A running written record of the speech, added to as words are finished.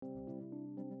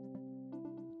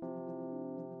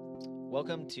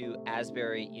Welcome to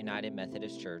Asbury United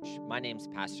Methodist Church. My name's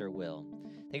Pastor Will.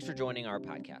 Thanks for joining our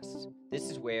podcast. This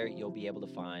is where you'll be able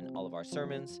to find all of our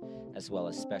sermons, as well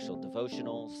as special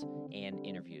devotionals and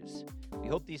interviews. We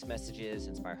hope these messages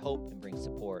inspire hope and bring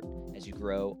support as you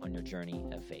grow on your journey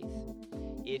of faith.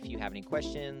 If you have any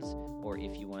questions, or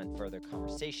if you want further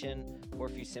conversation, or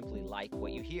if you simply like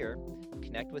what you hear,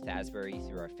 connect with Asbury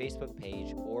through our Facebook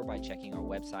page or by checking our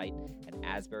website at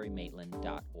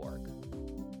asburymaitland.org.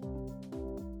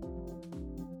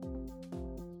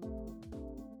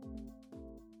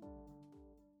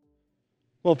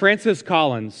 Well, Francis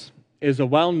Collins is a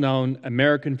well-known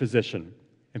American physician.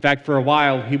 In fact, for a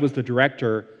while, he was the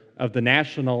director of the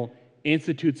National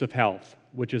Institutes of Health,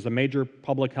 which is a major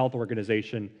public health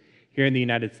organization here in the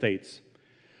United States.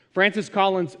 Francis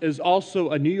Collins is also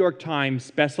a New York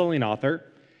Times bestselling author.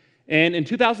 And in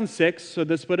 2006, so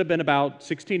this would have been about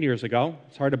 16 years ago.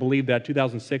 It's hard to believe that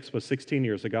 2006 was 16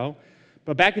 years ago.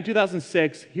 But back in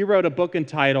 2006, he wrote a book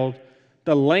entitled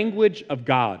The Language of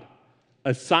God.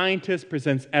 A scientist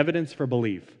presents evidence for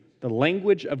belief. The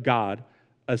language of God,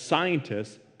 a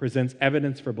scientist presents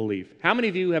evidence for belief. How many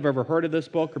of you have ever heard of this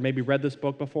book or maybe read this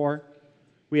book before?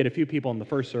 We had a few people in the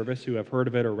first service who have heard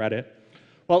of it or read it.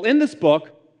 Well, in this book,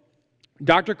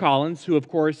 Dr. Collins, who of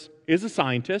course is a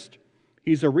scientist,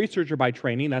 he's a researcher by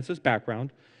training, that's his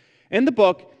background. In the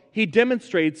book, he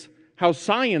demonstrates how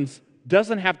science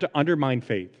doesn't have to undermine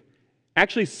faith.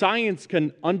 Actually, science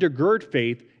can undergird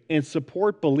faith and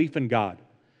support belief in God.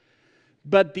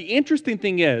 But the interesting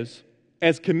thing is,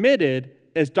 as committed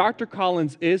as Dr.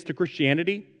 Collins is to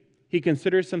Christianity, he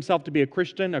considers himself to be a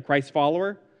Christian, a Christ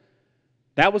follower.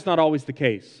 That was not always the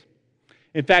case.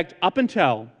 In fact, up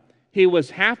until he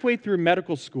was halfway through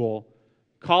medical school,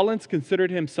 Collins considered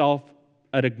himself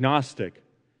an agnostic.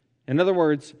 In other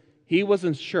words, he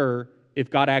wasn't sure if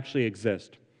God actually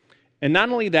exists. And not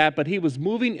only that, but he was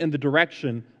moving in the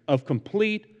direction of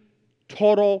complete,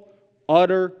 total,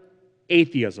 utter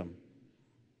atheism.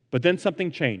 But then something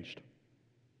changed.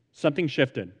 Something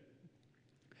shifted.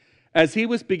 As he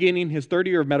was beginning his third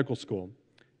year of medical school,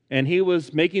 and he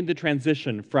was making the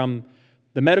transition from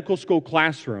the medical school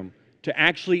classroom to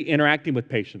actually interacting with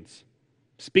patients,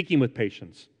 speaking with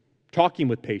patients, talking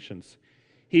with patients,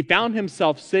 he found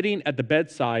himself sitting at the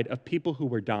bedside of people who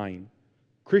were dying,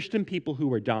 Christian people who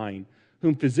were dying,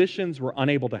 whom physicians were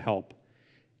unable to help.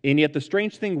 And yet the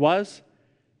strange thing was,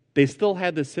 they still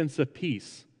had this sense of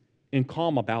peace and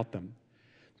calm about them.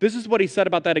 This is what he said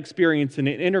about that experience in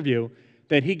an interview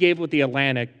that he gave with The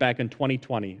Atlantic back in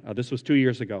 2020. This was 2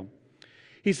 years ago.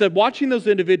 He said, watching those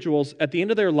individuals at the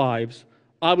end of their lives,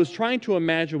 I was trying to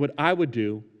imagine what I would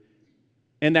do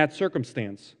in that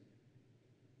circumstance.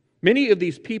 Many of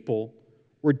these people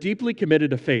were deeply committed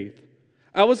to faith.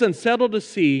 I was unsettled to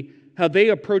see how they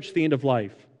approached the end of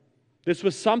life. This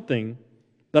was something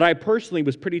that I personally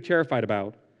was pretty terrified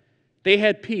about. They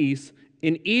had peace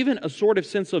and even a sort of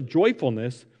sense of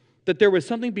joyfulness that there was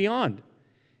something beyond.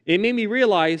 It made me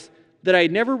realize that I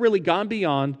had never really gone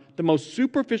beyond the most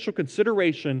superficial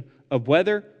consideration of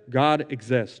whether God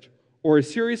exists, or a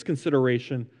serious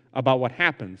consideration about what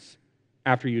happens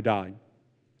after you die.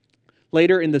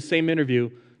 Later in the same interview,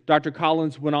 Dr.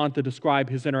 Collins went on to describe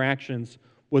his interactions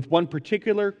with one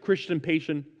particular Christian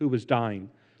patient who was dying,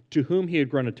 to whom he had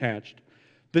grown attached.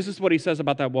 This is what he says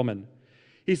about that woman.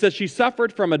 He says she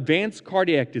suffered from advanced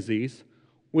cardiac disease,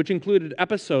 which included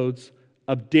episodes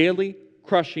of daily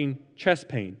crushing chest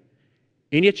pain.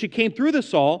 And yet she came through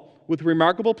this all with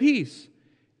remarkable peace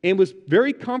and was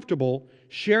very comfortable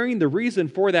sharing the reason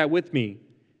for that with me,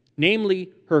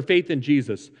 namely her faith in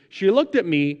Jesus. She looked at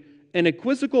me in a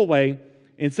quizzical way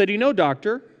and said, "You know,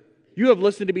 doctor, you have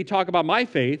listened to me talk about my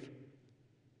faith,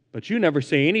 but you never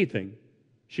say anything."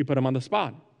 She put him on the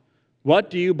spot.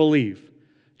 What do you believe?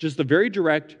 Just a very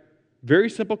direct, very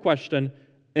simple question,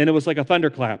 and it was like a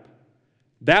thunderclap.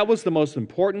 That was the most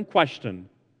important question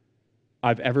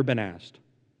I've ever been asked.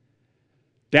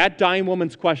 That dying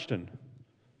woman's question,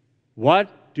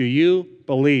 what do you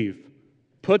believe,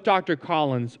 put Dr.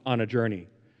 Collins on a journey.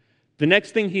 The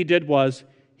next thing he did was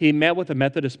he met with a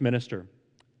Methodist minister.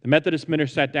 The Methodist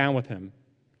minister sat down with him,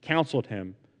 counseled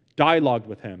him, dialogued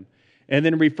with him, and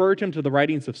then referred him to the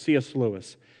writings of C.S.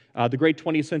 Lewis, the great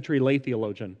 20th century lay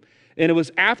theologian. And it was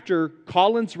after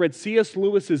Collins read C.S.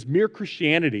 Lewis's Mere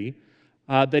Christianity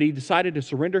that he decided to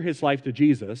surrender his life to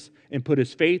Jesus and put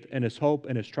his faith and his hope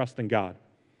and his trust in God.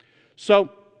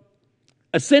 So,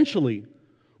 essentially,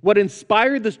 what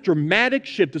inspired this dramatic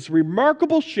shift, this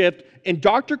remarkable shift in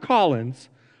Dr. Collins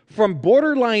from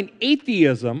borderline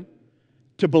atheism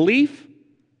to belief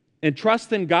and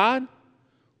trust in God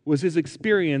was his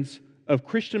experience of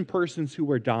Christian persons who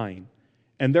were dying.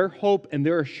 and their hope and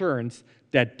their assurance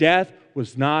that death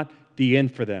was not the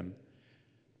end for them.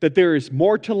 That there is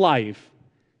more to life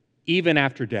even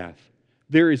after death.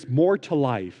 There is more to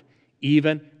life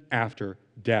even after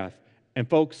death. And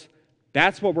folks,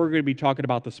 that's what we're going to be talking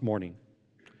about this morning.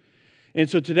 And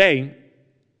so today,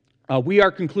 we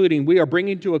are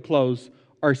bringing to a close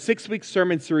our 6-week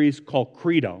sermon series called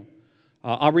Credo.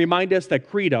 I'll remind us that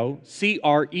Credo,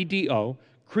 C-R-E-D-O,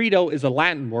 Credo is a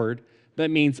Latin word that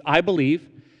means I believe.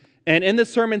 And in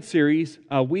this sermon series,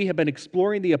 we have been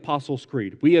exploring the Apostles'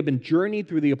 Creed. We have been journeying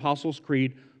through the Apostles'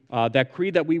 Creed, that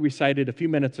creed that we recited a few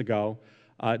minutes ago.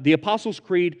 The Apostles'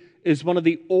 Creed is one of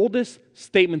the oldest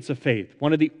statements of faith,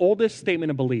 one of the oldest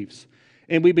statement of beliefs.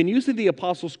 And we've been using the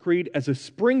Apostles' Creed as a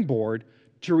springboard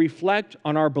to reflect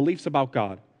on our beliefs about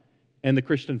God and the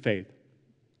Christian faith.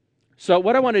 So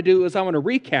what I want to do is I want to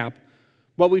recap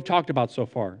what we've talked about so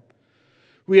far.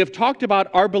 We have talked about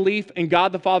our belief in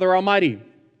God the Father Almighty,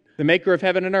 the maker of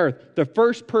heaven and earth, the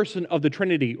first person of the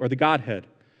Trinity or the Godhead.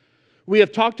 We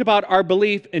have talked about our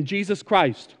belief in Jesus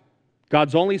Christ,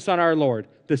 God's only Son, our Lord,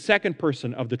 the second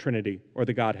person of the Trinity or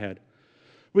the Godhead.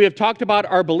 We have talked about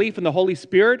our belief in the Holy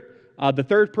Spirit, the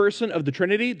third person of the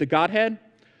Trinity, the Godhead.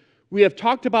 We have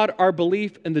talked about our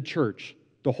belief in the church,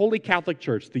 the Holy Catholic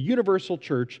Church, the universal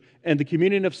church, and the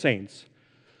communion of saints.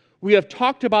 We have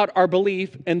talked about our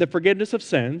belief in the forgiveness of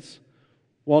sins.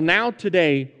 Well, now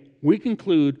today, we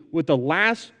conclude with the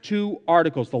last two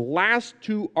articles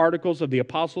of the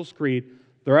Apostles' Creed.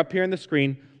 They're up here on the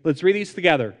screen. Let's read these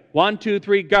together. 1, 2,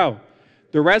 3, go.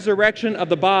 The resurrection of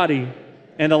the body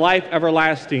and the life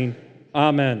everlasting.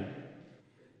 Amen.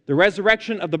 The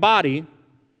resurrection of the body,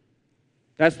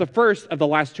 that's the first of the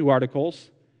last two articles,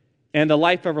 and the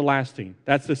life everlasting,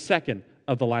 that's the second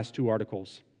of the last two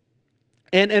articles.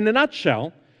 And in a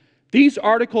nutshell, these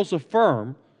articles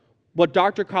affirm what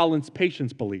Dr. Collins'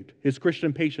 patients believed, his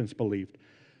Christian patients believed,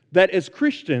 that as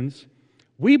Christians,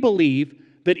 we believe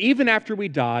that even after we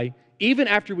die, even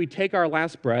after we take our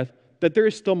last breath, that there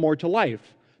is still more to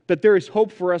life, that there is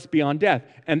hope for us beyond death.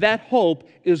 And that hope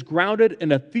is grounded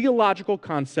in a theological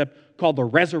concept called the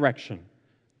resurrection.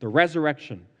 The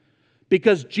resurrection.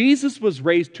 Because Jesus was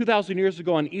raised 2,000 years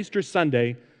ago on Easter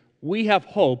Sunday, we have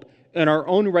hope in our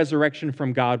own resurrection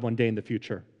from God one day in the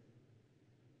future.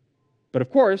 But of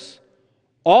course,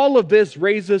 all of this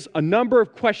raises a number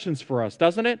of questions for us,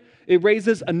 doesn't it? It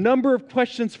raises a number of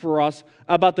questions for us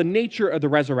about the nature of the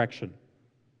resurrection.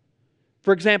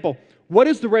 For example, what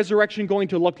is the resurrection going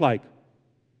to look like?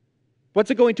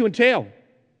 What's it going to entail?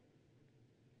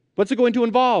 What's it going to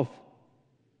involve?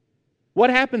 What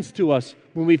happens to us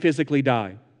when we physically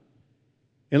die?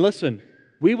 And listen,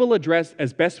 we will address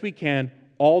as best we can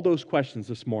all those questions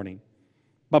this morning.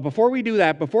 But before we do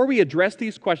that, before we address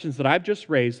these questions that I've just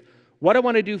raised, what I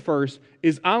want to do first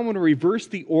is I want to reverse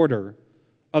the order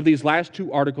of these last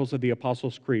two articles of the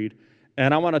Apostles' Creed,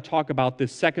 and I want to talk about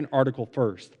this second article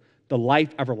first, the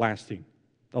life everlasting.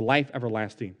 The life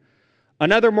everlasting.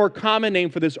 Another more common name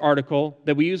for this article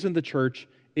that we use in the church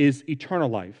is eternal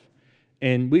life.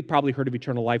 And we've probably heard of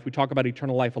eternal life. We talk about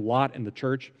eternal life a lot in the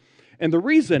church. And the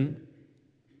reason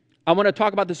I want to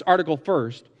talk about this article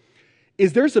first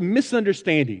is there's a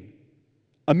misunderstanding,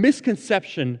 a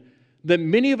misconception that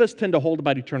many of us tend to hold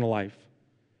about eternal life.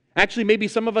 Actually, maybe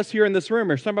some of us here in this room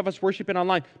or some of us worshiping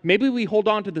online, maybe we hold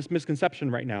on to this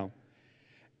misconception right now.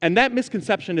 And that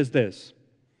misconception is this.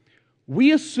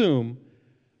 We assume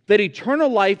that eternal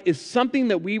life is something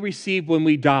that we receive when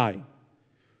we die.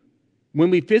 When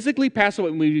we physically pass away,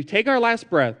 when we take our last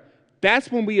breath,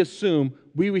 that's when we assume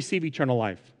we receive eternal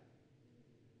life.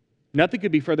 Nothing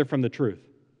could be further from the truth.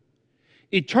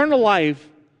 Eternal life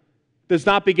does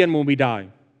not begin when we die.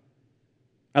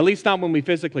 At least not when we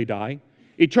physically die.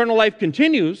 Eternal life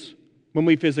continues when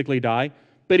we physically die,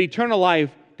 but eternal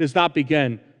life does not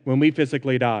begin when we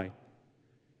physically die.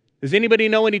 Does anybody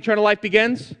know when eternal life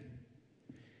begins?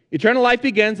 Eternal life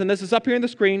begins, and this is up here on the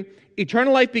screen,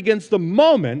 eternal life begins the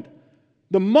moment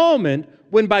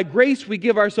when by grace we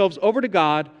give ourselves over to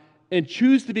God and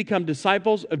choose to become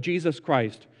disciples of Jesus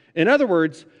Christ. In other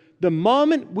words, the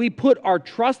moment we put our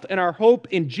trust and our hope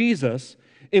in Jesus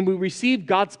and we receive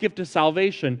God's gift of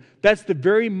salvation, that's the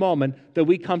very moment that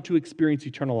we come to experience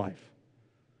eternal life.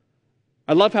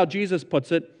 I love how Jesus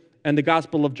puts it in the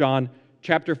Gospel of John,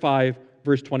 chapter 5,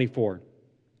 verse 24.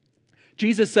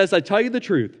 Jesus says, I tell you the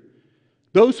truth,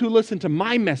 those who listen to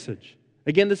my message,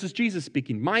 again, this is Jesus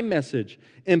speaking, my message,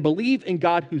 and believe in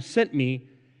God who sent me,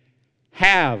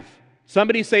 have.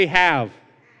 Somebody say have.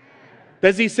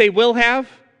 Does he say will have?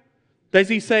 Does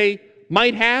he say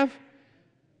might have?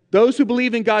 Those who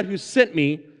believe in God who sent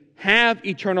me have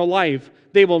eternal life.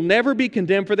 They will never be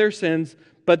condemned for their sins,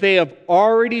 but they have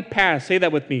already passed, say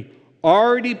that with me,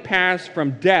 already passed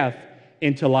from death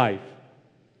into life.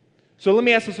 So let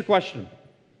me ask us a question.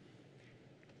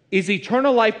 Is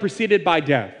eternal life preceded by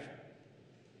death?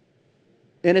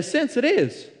 In a sense, it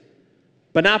is,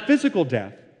 but not physical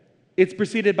death. It's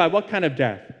preceded by what kind of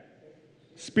death?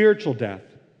 Spiritual death,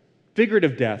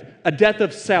 figurative death, a death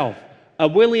of self, a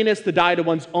willingness to die to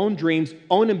one's own dreams,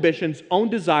 own ambitions, own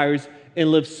desires,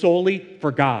 and live solely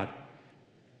for God.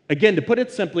 Again, to put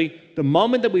it simply, the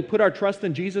moment that we put our trust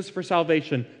in Jesus for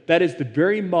salvation, that is the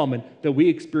very moment that we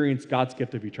experience God's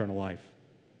gift of eternal life.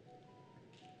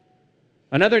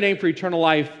 Another name for eternal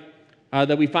life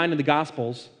that we find in the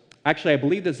Gospels, actually I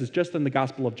believe this is just in the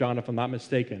Gospel of John if I'm not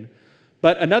mistaken,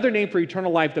 but another name for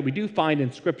eternal life that we do find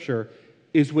in Scripture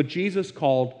is what Jesus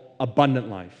called abundant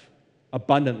life.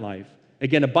 Abundant life.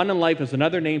 Again, abundant life is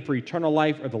another name for eternal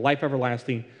life or the life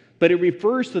everlasting, but it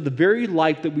refers to the very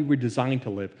life that we were designed to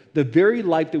live, the very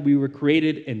life that we were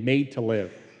created and made to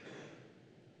live.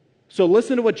 So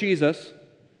listen to what Jesus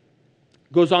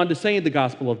goes on to say in the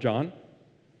Gospel of John.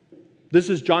 This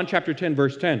is John chapter 10,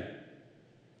 verse 10.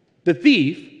 The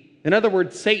thief, in other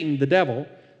words, Satan, the devil,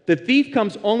 the thief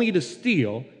comes only to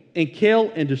steal and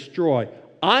kill and destroy.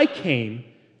 I came,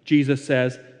 Jesus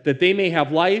says, that they may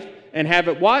have life and have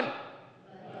it what?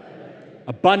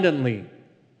 Abundantly.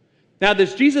 Now,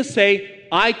 does Jesus say,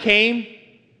 I came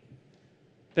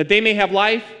that they may have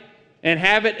life and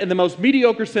have it in the most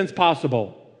mediocre sense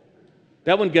possible?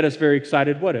 That wouldn't get us very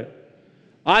excited, would it?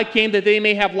 I came that they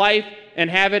may have life and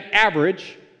have it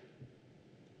average,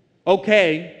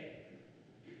 okay,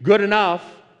 good enough.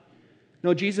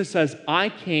 No, Jesus says, I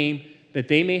came that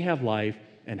they may have life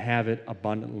and have it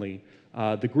abundantly.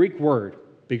 The Greek word,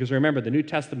 because remember, the New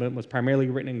Testament was primarily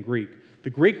written in Greek. The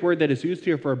Greek word that is used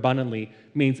here for abundantly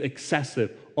means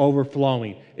excessive,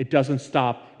 overflowing. It doesn't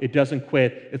stop. It doesn't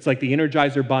quit. It's like the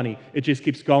Energizer Bunny. It just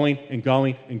keeps going and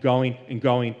going and going and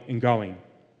going and going.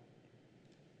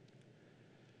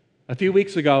 A few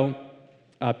weeks ago,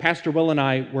 Pastor Will and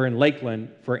I were in Lakeland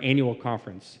for our annual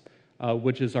conference,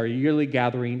 which is our yearly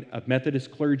gathering of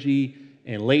Methodist clergy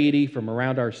and laity from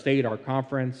around our state, our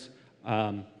conference.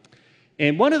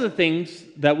 And one of the things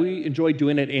that we enjoyed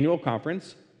doing at annual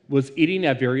conference was eating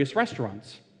at various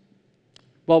restaurants.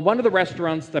 Well, one of the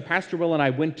restaurants that Pastor Will and I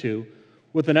went to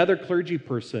with another clergy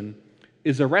person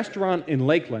is a restaurant in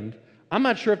Lakeland. I'm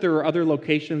not sure if there are other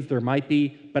locations, there might be,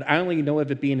 but I only know of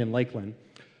it being in Lakeland.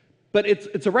 But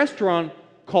it's a restaurant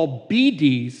called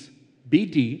BD's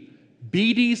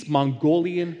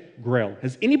Mongolian Grill.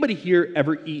 Has anybody here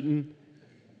ever eaten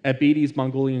at BD's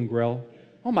Mongolian Grill?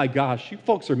 Oh my gosh, you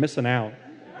folks are missing out.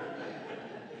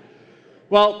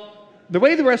 Well, the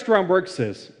way the restaurant works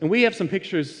is, and we have some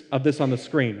pictures of this on the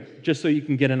screen, just so you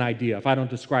can get an idea if I don't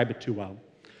describe it too well.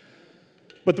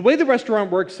 But the way the restaurant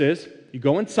works is, you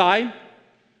go inside,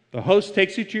 the host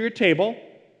takes you to your table,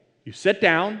 you sit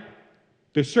down,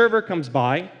 the server comes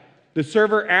by, the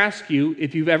server asks you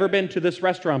if you've ever been to this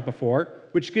restaurant before,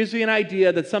 which gives you an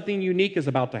idea that something unique is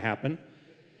about to happen.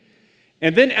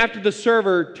 And then after the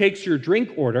server takes your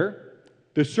drink order,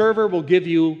 the server will give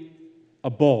you a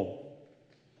bowl.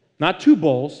 Not two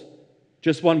bowls,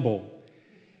 just one bowl.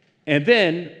 And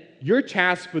then you're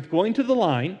tasked with going to the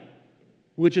line,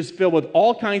 which is filled with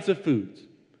all kinds of foods.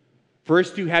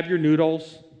 First you have your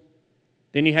noodles,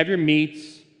 then you have your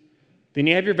meats, then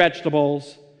you have your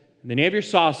vegetables, and then you have your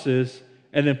sauces,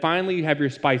 and then finally you have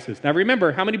your spices. Now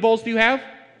remember, how many bowls do you have?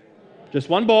 Just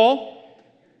one bowl.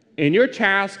 And your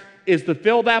task is to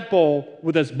fill that bowl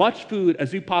with as much food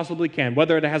as you possibly can.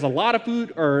 Whether it has a lot of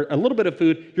food or a little bit of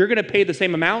food, you're going to pay the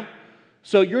same amount.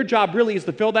 So your job really is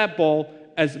to fill that bowl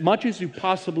as much as you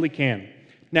possibly can.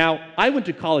 Now, I went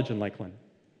to college in Lakeland.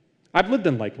 I've lived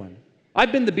in Lakeland.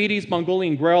 I've been to BD's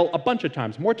Mongolian Grill a bunch of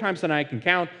times, more times than I can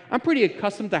count. I'm pretty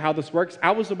accustomed to how this works. I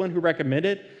was the one who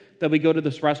recommended that we go to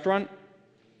this restaurant.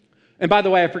 And by the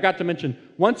way, I forgot to mention,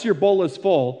 once your bowl is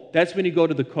full, that's when you go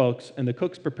to the cooks, and the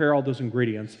cooks prepare all those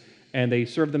ingredients, and they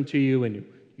serve them to you, and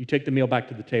you take the meal back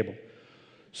to the table.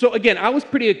 So again, I was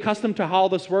pretty accustomed to how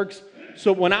this works.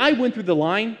 So when I went through the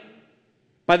line,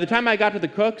 by the time I got to the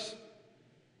cooks,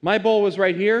 my bowl was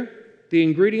right here. The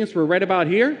ingredients were right about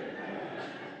here.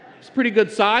 It's pretty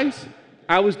good size.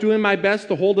 I was doing my best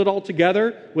to hold it all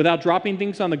together without dropping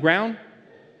things on the ground.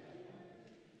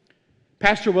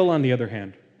 Pastor Will, on the other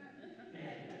hand,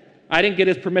 I didn't get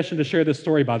his permission to share this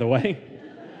story, by the way.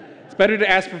 It's better to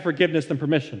ask for forgiveness than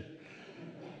permission.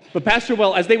 But Pastor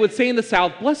Will, as they would say in the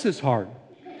South, bless his heart.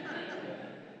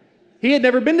 He had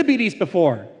never been to BD's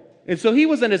before. And so he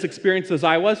wasn't as experienced as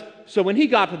I was. So when he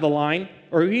got to the line,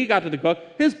 or he got to the cook,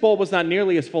 his bowl was not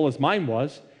nearly as full as mine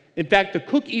was. In fact, the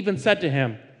cook even said to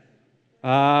him,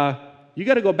 you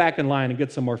got to go back in line and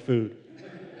get some more food.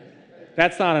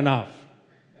 That's not enough.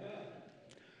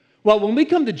 Well, when we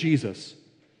come to Jesus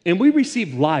and we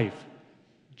receive life,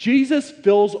 Jesus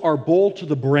fills our bowl to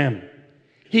the brim.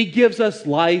 He gives us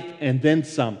life and then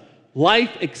some.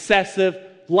 Life excessive,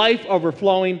 life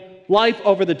overflowing, life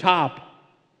over the top.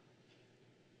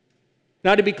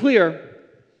 Now, to be clear,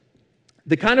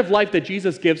 the kind of life that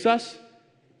Jesus gives us,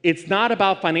 it's not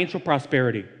about financial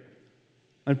prosperity.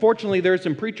 Unfortunately, there are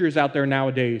some preachers out there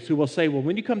nowadays who will say, well,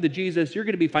 when you come to Jesus, you're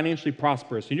going to be financially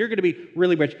prosperous and you're going to be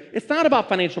really rich. It's not about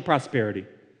financial prosperity.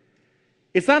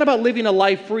 It's not about living a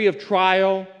life free of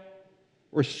trial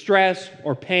or stress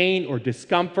or pain or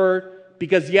discomfort,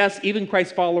 because yes, even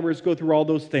Christ followers go through all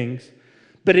those things.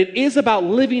 But it is about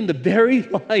living the very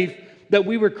life that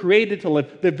we were created to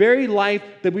live, the very life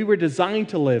that we were designed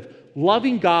to live,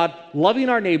 loving God, loving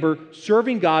our neighbor,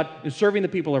 serving God, and serving the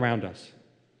people around us.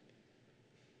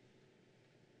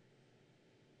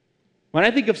 When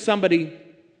I think of somebody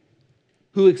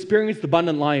who experienced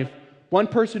abundant life, one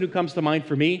person who comes to mind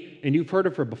for me, and you've heard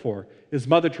of her before, is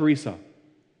Mother Teresa.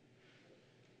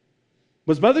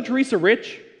 Was Mother Teresa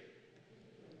rich?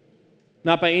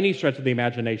 Not by any stretch of the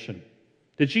imagination.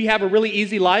 Did she have a really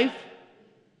easy life?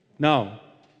 No.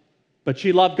 But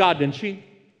she loved God, didn't she?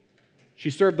 She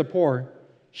served the poor.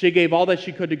 She gave all that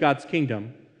she could to God's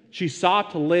kingdom. She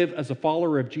sought to live as a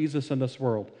follower of Jesus in this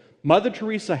world. Mother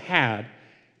Teresa had,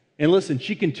 and listen,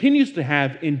 she continues to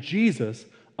have in Jesus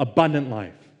abundant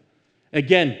life.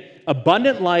 Again,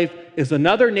 abundant life is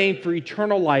another name for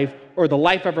eternal life or the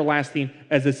life everlasting,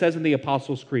 as it says in the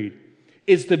Apostles' Creed.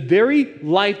 It's the very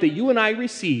life that you and I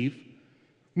receive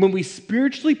when we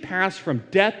spiritually pass from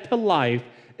death to life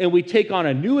and we take on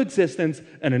a new existence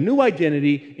and a new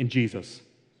identity in Jesus.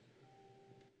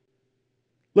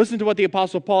 Listen to what the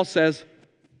Apostle Paul says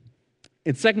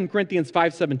in 2 Corinthians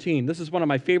 5:17. This is one of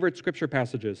my favorite scripture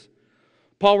passages.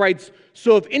 Paul writes,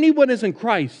 so if anyone is in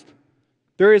Christ,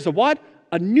 there is a what?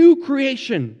 A new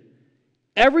creation.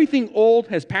 Everything old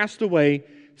has passed away.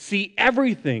 See,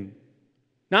 everything,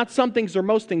 not some things or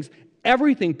most things,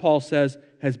 everything, Paul says,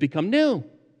 has become new.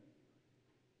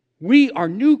 We are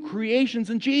new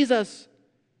creations in Jesus.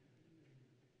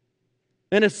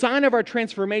 And a sign of our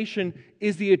transformation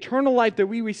is the eternal life that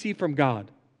we receive from God.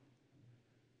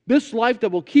 This life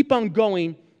that will keep on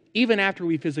going even after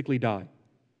we physically die.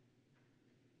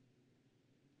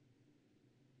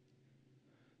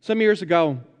 Some years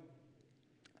ago,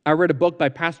 I read a book by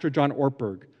Pastor John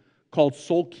Ortberg called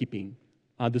Soul Keeping.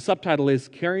 The subtitle is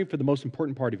Caring for the Most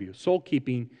Important Part of You. Soul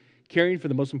Keeping, Caring for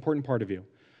the Most Important Part of You.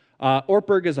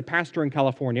 Ortberg is a pastor in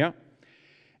California,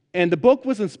 and the book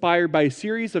was inspired by a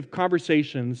series of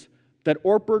conversations that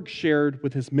Ortberg shared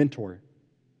with his mentor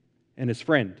and his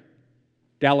friend,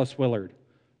 Dallas Willard.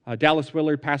 Dallas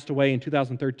Willard passed away in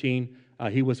 2013.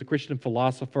 He was a Christian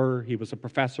philosopher. He was a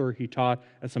professor. He taught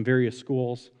at some various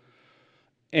schools.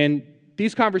 And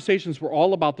these conversations were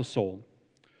all about the soul.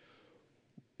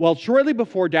 Well, shortly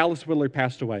before Dallas Willard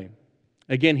passed away,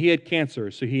 again, he had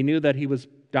cancer, so he knew that he was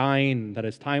dying, that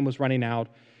his time was running out.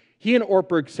 He and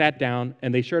Ortberg sat down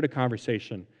and they shared a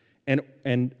conversation.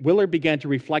 And Willard began to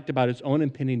reflect about his own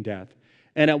impending death.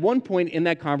 And at one point in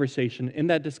that conversation, in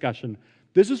that discussion,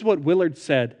 this is what Willard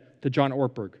said to John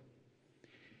Ortberg.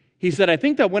 He said, I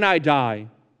think that when I die,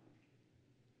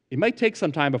 it might take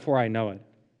some time before I know it.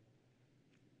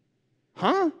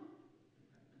 Huh?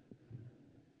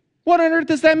 What on earth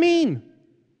does that mean?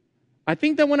 I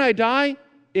think that when I die,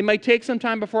 it might take some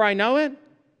time before I know it.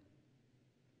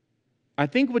 I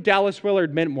think what Dallas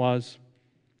Willard meant was,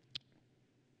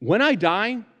 when I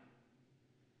die,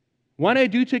 when I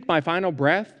do take my final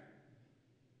breath,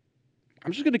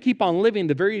 I'm just going to keep on living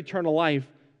the very eternal life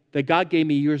that God gave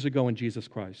me years ago in Jesus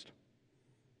Christ.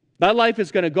 That life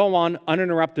is going to go on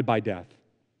uninterrupted by death,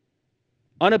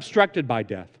 unobstructed by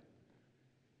death.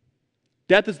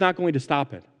 Death is not going to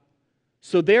stop it.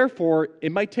 So therefore,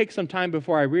 it might take some time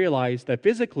before I realize that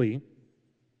physically,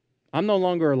 I'm no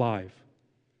longer alive.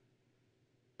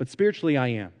 But spiritually, I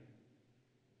am.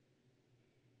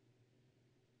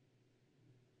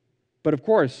 But of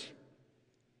course,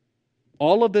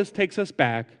 all of this takes us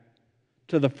back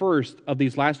to the first of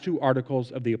these last two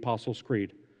articles of the Apostles'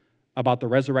 Creed about the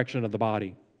resurrection of the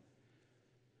body.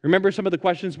 Remember some of the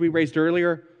questions we raised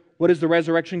earlier? What is the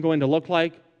resurrection going to look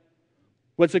like?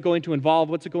 What's it going to involve?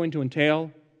 What's it going to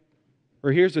entail?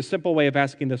 Or here's a simple way of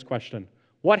asking this question.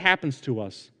 What happens to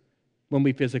us when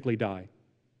we physically die?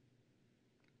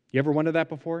 You ever wondered that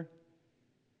before?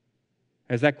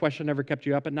 Has that question ever kept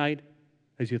you up at night?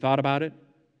 Has you thought about it?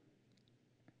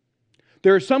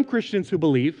 There are some Christians who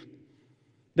believe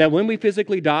that when we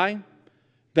physically die,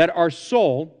 that our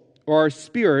soul or our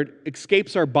spirit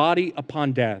escapes our body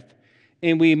upon death,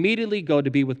 and we immediately go to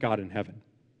be with God in heaven.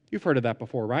 You've heard of that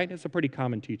before, right? It's a pretty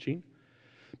common teaching.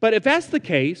 But if that's the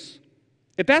case,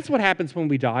 if that's what happens when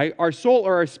we die, our soul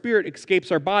or our spirit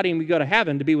escapes our body and we go to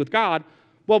heaven to be with God,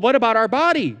 well, what about our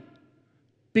body?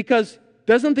 Because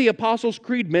doesn't the Apostles'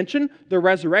 Creed mention the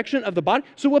resurrection of the body?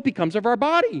 So what becomes of our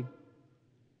body?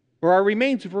 Or our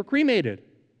remains if we're cremated?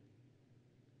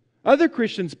 Other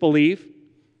Christians believe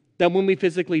that when we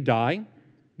physically die,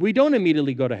 we don't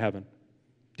immediately go to heaven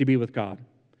to be with God.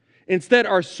 Instead,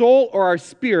 our soul or our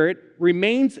spirit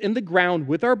remains in the ground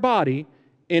with our body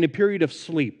in a period of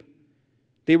sleep.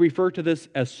 They refer to this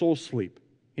as soul sleep.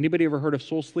 Anybody ever heard of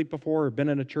soul sleep before or been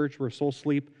in a church where soul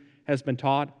sleep has been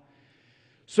taught?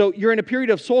 So you're in a period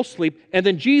of soul sleep, and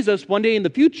then Jesus, one day in the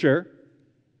future,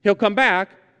 He'll come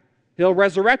back, He'll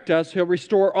resurrect us, He'll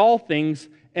restore all things,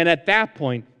 and at that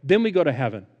point, then we go to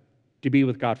heaven to be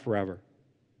with God forever.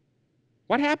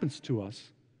 What happens to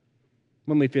us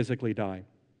when we physically die?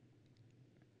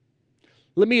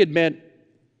 Let me admit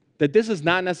that this is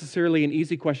not necessarily an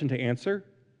easy question to answer,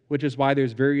 which is why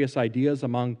there's various ideas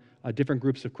among different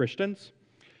groups of Christians.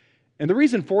 And the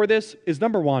reason for this is,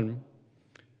 number one,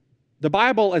 the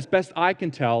Bible, as best I can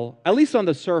tell, at least on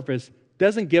the surface,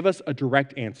 doesn't give us a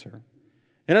direct answer.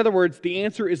 In other words, the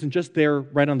answer isn't just there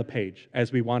right on the page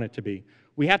as we want it to be.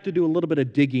 We have to do a little bit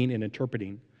of digging and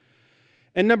interpreting.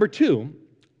 And number two,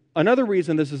 another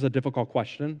reason this is a difficult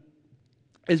question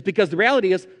is because the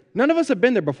reality is none of us have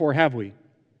been there before, have we?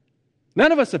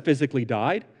 None of us have physically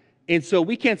died, and so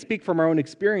we can't speak from our own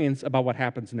experience about what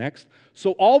happens next.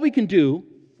 So all we can do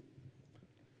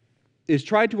is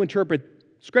try to interpret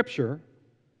Scripture,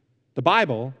 the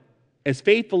Bible, as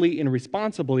faithfully and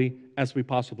responsibly as we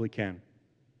possibly can.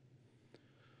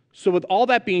 So with all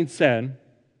that being said,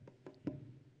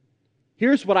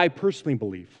 here's what I personally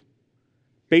believe,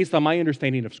 based on my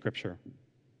understanding of Scripture.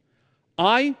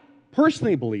 I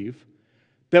personally believe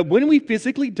that when we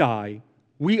physically die,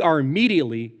 we are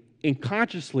immediately and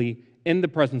consciously in the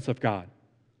presence of God.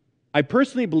 I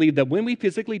personally believe that when we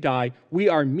physically die, we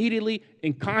are immediately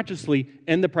and consciously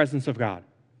in the presence of God.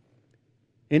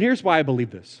 And here's why I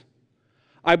believe this.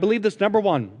 I believe this, number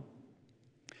one,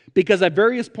 because at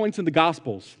various points in the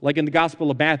Gospels, like in the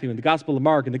Gospel of Matthew, in the Gospel of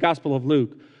Mark, in the Gospel of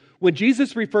Luke, when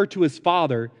Jesus referred to His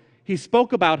Father, He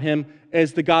spoke about Him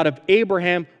as the God of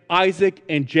Abraham, Isaac,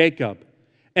 and Jacob.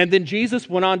 And then Jesus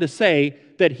went on to say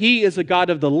that He is a God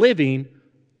of the living,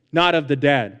 not of the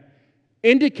dead,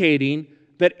 indicating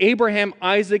that Abraham,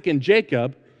 Isaac, and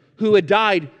Jacob, who had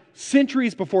died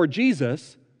centuries before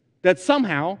Jesus, that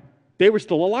somehow they were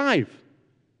still alive.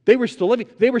 They were still living.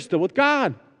 They were still with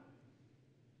God.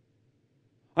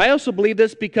 I also believe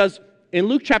this because in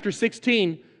Luke chapter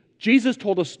 16, Jesus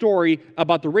told a story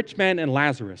about the rich man and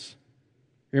Lazarus.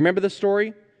 You remember this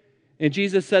story? And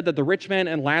Jesus said that the rich man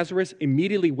and Lazarus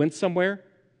immediately went somewhere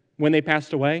when they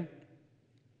passed away.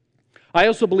 I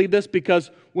also believe this because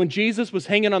when Jesus was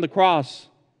hanging on the cross,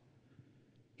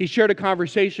 He shared a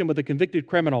conversation with a convicted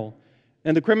criminal.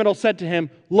 And the criminal said to Him,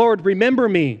 "Lord, remember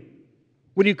me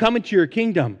when you come into your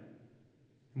kingdom."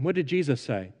 And what did Jesus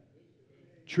say?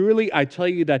 "Truly, I tell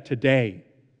you that today."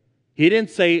 He didn't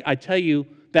say, "I tell you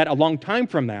that a long time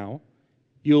from now,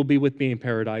 you'll be with me in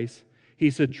paradise." He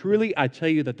said, "Truly, I tell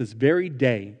you that this very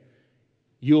day,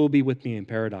 you will be with me in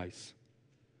paradise."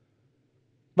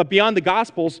 But beyond the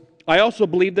Gospels, I also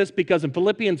believe this because in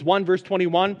Philippians 1, verse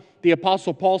 21, the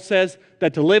Apostle Paul says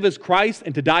that to live is Christ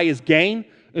and to die is gain.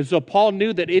 And so Paul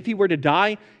knew that if he were to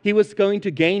die, he was going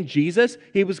to gain Jesus.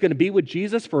 He was going to be with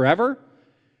Jesus forever.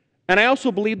 And I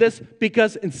also believe this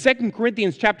because in 2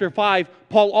 Corinthians chapter 5,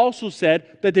 Paul also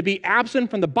said that to be absent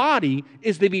from the body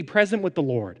is to be present with the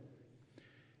Lord.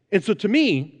 And so to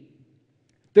me,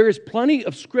 there is plenty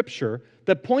of Scripture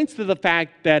that points to the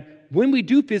fact that when we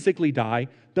do physically die,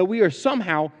 that we are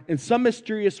somehow, in some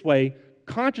mysterious way,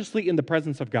 consciously in the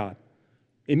presence of God.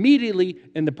 Immediately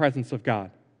in the presence of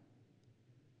God.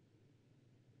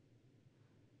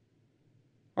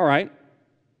 All right.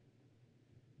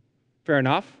 Fair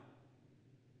enough.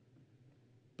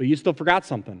 But you still forgot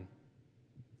something.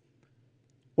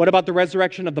 What about the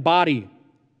resurrection of the body?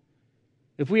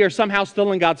 If we are somehow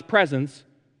still in God's presence,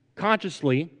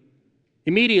 consciously,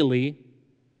 immediately,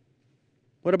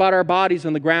 what about our bodies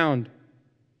on the ground?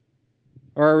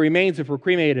 Or our remains if we're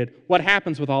cremated? What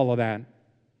happens with all of that?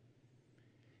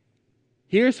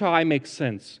 Here's how I make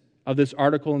sense of this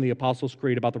article in the Apostles'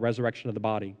 Creed about the resurrection of the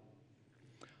body.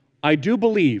 I do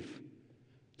believe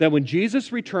that when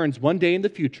Jesus returns one day in the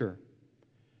future,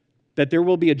 that there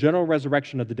will be a general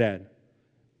resurrection of the dead.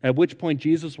 at which point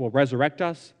Jesus will resurrect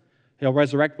us. He'll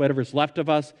resurrect whatever's left of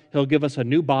us. He'll give us a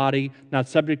new body, not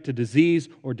subject to disease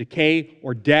or decay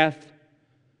or death.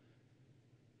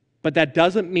 But that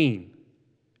doesn't mean,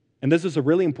 and this is a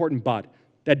really important but,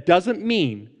 that doesn't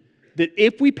mean that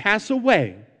if we pass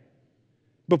away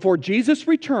before Jesus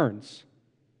returns,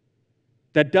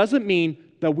 that doesn't mean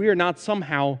that we are not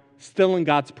somehow still in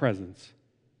God's presence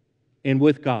and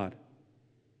with God.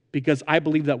 Because I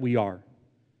believe that we are.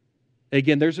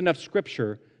 Again, there's enough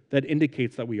scripture that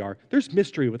indicates that we are. There's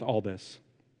mystery with all this.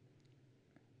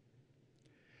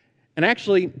 And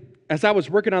actually, as I was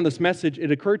working on this message,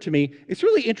 it occurred to me, it's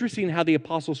really interesting how the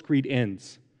Apostles' Creed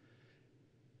ends.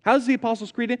 How does the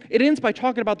Apostles' Creed end? It ends by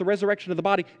talking about the resurrection of the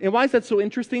body. And why is that so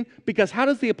interesting? Because how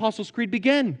does the Apostles' Creed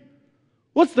begin?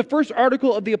 What's the first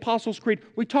article of the Apostles' Creed?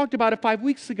 We talked about it 5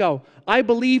 weeks ago. I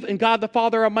believe in God the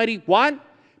Father Almighty, what?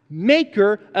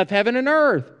 Maker of heaven and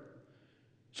earth.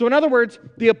 So in other words,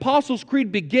 the Apostles'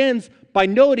 Creed begins by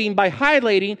noting, by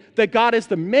highlighting that God is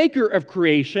the maker of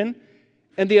creation,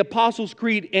 and the Apostles'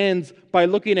 Creed ends by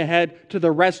looking ahead to the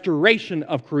restoration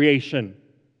of creation.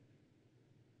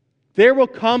 There will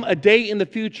come a day in the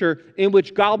future in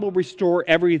which God will restore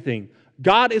everything.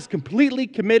 God is completely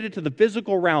committed to the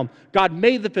physical realm. God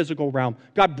made the physical realm.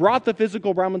 God brought the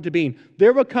physical realm into being.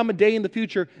 There will come a day in the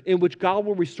future in which God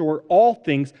will restore all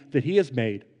things that He has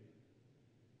made,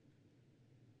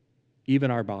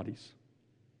 even our bodies.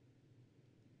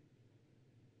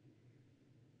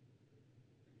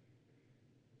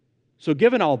 So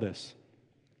given all this,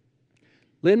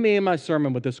 let me end my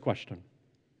sermon with this question.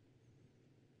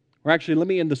 Or actually, let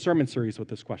me end the sermon series with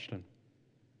this question.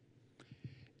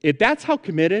 If that's how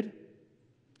committed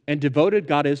and devoted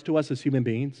God is to us as human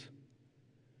beings,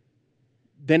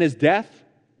 then is death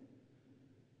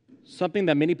something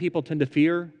that many people tend to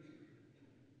fear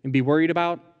and be worried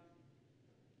about?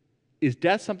 Is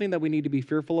death something that we need to be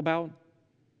fearful about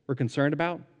or concerned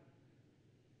about?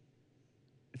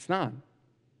 It's not.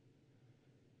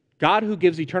 God who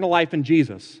gives eternal life in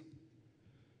Jesus,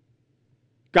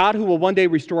 God who will one day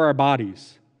restore our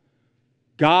bodies,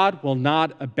 God will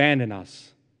not abandon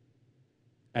us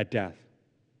at death.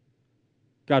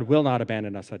 God will not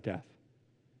abandon us at death.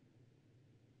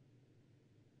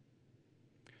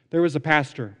 There was a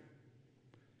pastor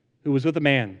who was with a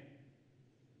man,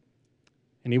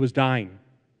 and he was dying.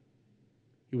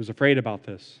 He was afraid about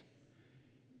this.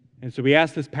 And so we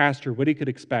asked this pastor what he could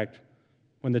expect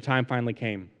when the time finally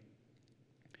came.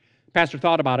 The pastor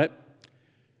thought about it,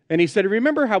 and he said,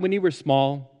 remember how when you were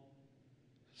small,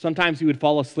 sometimes you would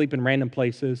fall asleep in random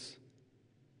places?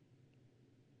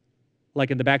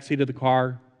 Like in the back seat of the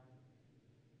car,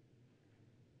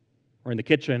 or in the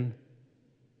kitchen,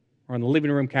 or on the living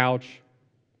room couch,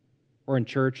 or in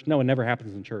church. No, it never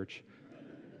happens in church.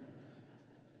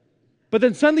 But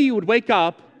then suddenly you would wake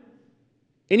up,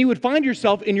 and you would find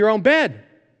yourself in your own bed,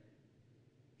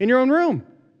 in your own room.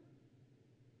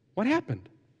 What happened?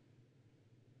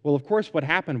 Well, of course, what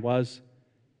happened was,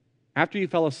 after you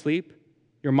fell asleep,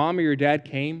 your mom or your dad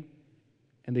came,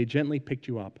 and they gently picked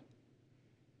you up.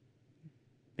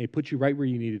 They put you right where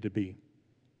you needed to be.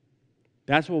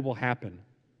 That's what will happen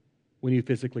when you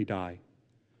physically die.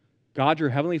 God, your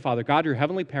heavenly Father, God, your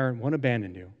heavenly parent, won't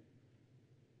abandon you.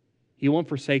 He won't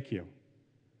forsake you.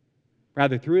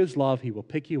 Rather, through His love, He will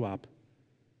pick you up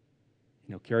and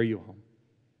He'll carry you home.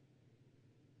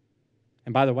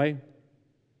 And by the way,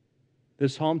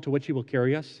 this home to which He will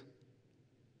carry us,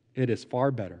 it is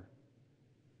far better,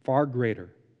 far greater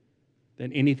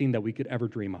than anything that we could ever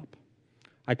dream up.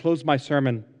 I close my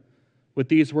sermon with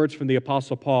these words from the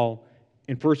Apostle Paul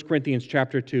in 1 Corinthians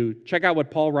chapter 2. Check out what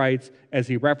Paul writes as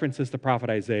he references the prophet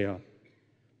Isaiah.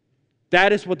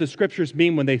 That is what the Scriptures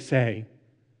mean when they say,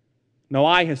 no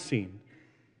eye has seen,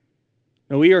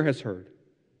 no ear has heard,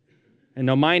 and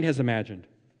no mind has imagined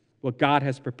what God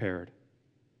has prepared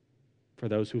for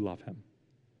those who love Him.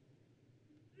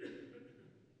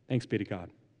 Thanks be to God.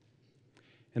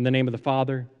 In the name of the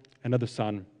Father, and of the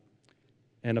Son,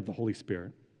 and of the Holy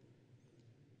Spirit.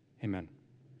 Amen.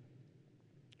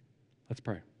 Let's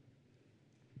pray.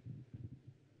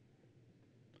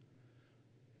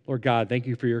 Lord God, thank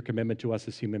you for your commitment to us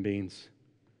as human beings.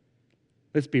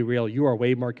 Let's be real. You are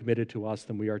way more committed to us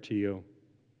than we are to you.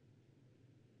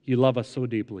 You love us so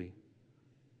deeply.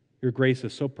 Your grace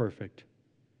is so perfect.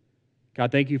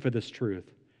 God, thank you for this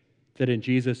truth, that in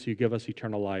Jesus you give us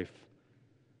eternal life,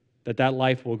 that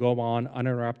life will go on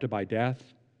uninterrupted by death,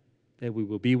 that we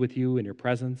will be with you in your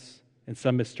presence in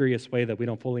some mysterious way that we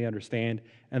don't fully understand,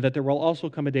 and that there will also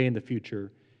come a day in the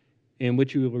future in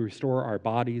which you will restore our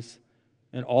bodies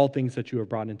and all things that you have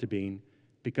brought into being,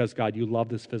 because, God, you love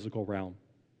this physical realm.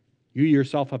 You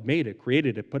yourself have made it,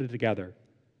 created it, put it together.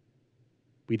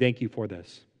 We thank you for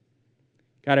this.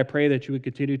 God, I pray that you would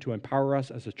continue to empower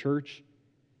us as a church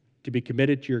to be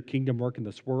committed to your kingdom work in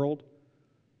this world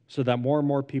so that more and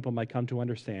more people might come to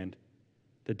understand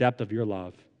the depth of your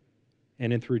love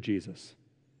in and through Jesus,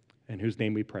 in whose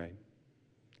name we pray.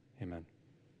 Amen.